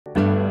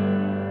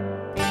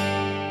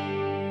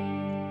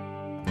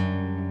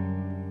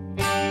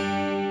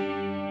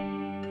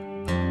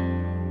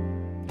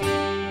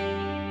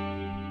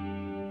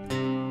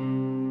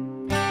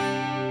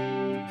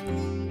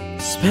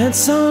Spent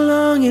so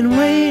long in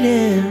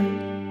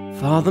waiting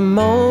for the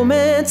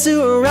moment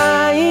to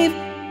arrive.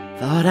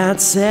 Thought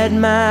I'd set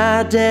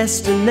my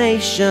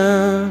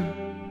destination.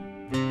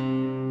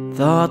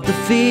 Thought the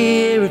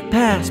fear had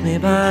passed me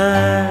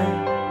by.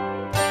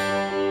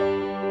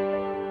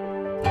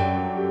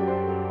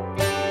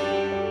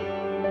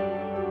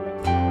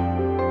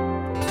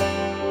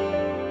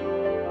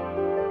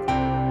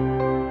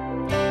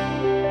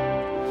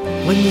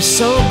 When you're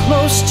so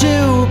close to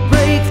a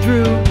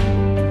breakthrough,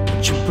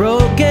 but you're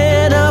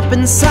broken up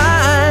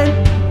inside,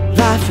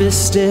 life is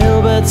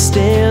still but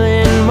still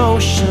in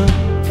motion.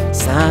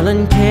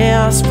 Silent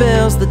chaos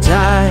fills the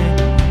tide.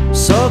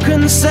 So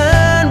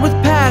concerned with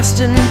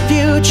past and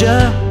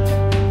future,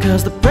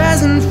 'cause the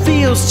present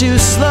feels too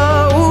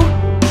slow.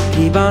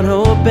 Keep on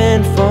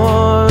hoping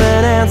for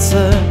an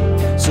answer,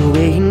 so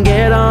we can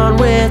get on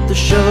with the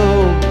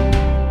show.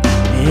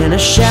 In a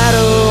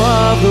shadow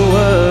of the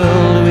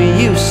world we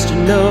used to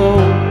know.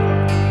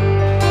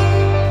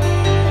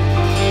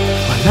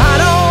 Well, I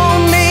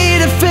don't need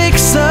a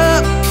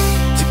fix-up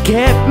to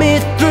get me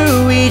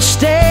through each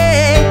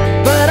day,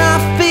 but I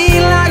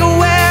feel like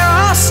we're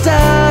all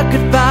stuck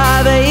at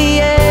 5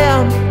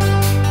 AM.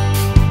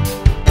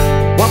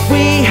 What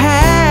we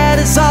had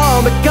is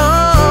all but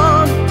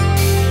gone,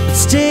 but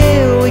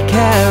still we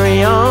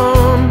carry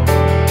on.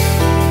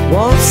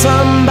 Won't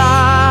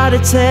somebody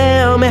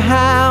tell me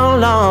how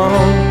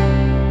long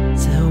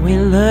till we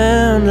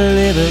learn to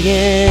live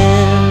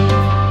again?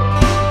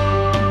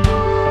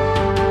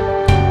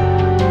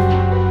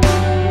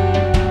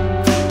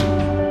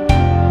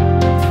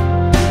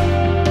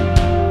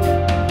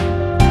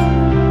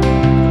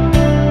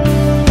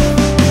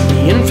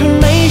 The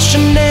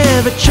information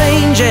never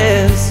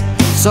changes,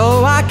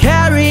 so I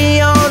carry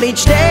on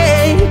each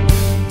day,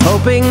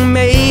 hoping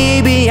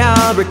maybe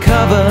I'll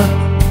recover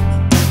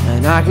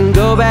and I can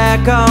go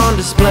back on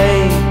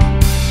display.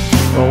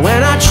 But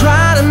when I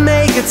try to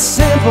make it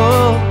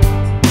simple,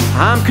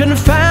 I'm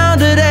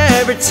confounded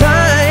every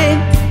time.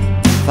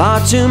 Far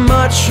too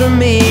much for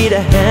me to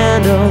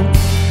handle,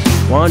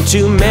 one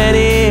too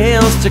many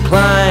hills to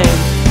climb.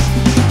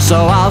 So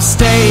I'll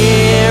stay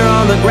here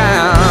on the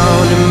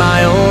ground in my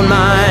own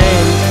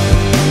mind.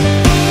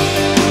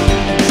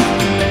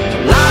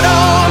 I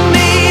don't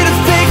need a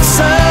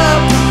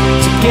fix-up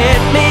to get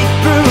me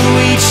through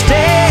each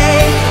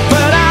day,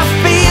 but I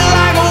feel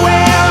like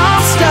we're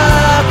all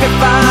stuck at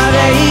 5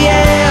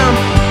 AM.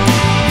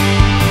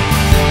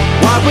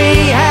 What we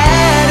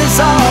had is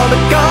all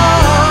but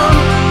gone,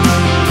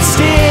 but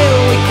still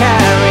we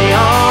carry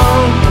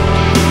on.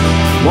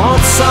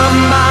 Won't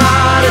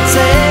somebody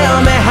tell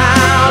me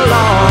how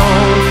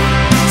long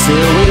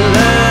till we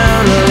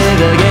learn to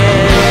live again?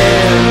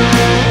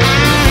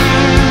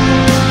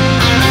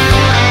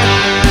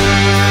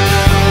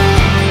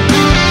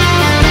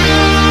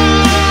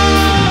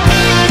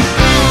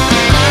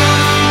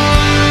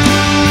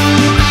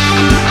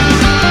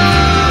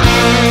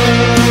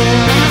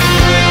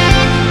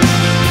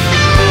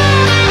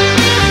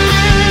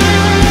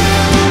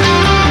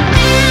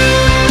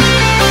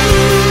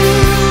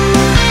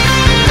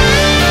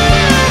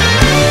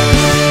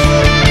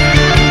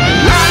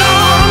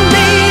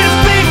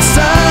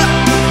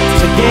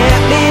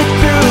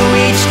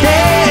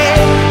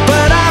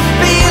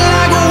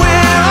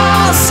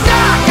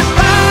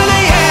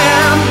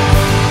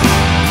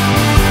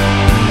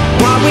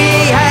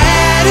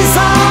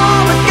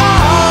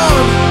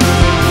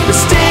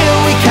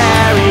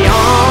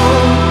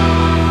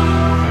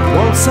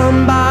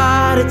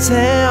 Somebody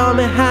tell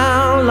me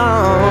how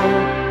long,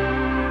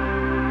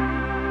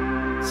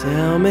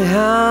 tell me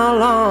how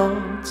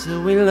long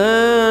till we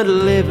learn to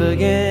live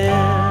again.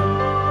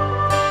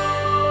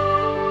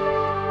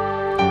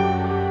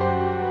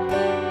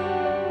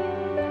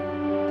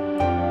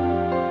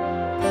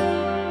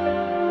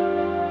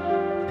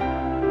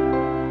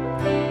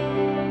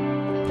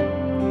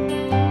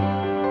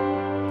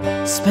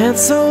 Spent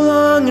so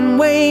long in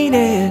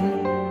waiting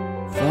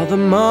for the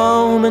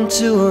moment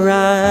to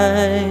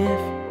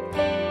arrive.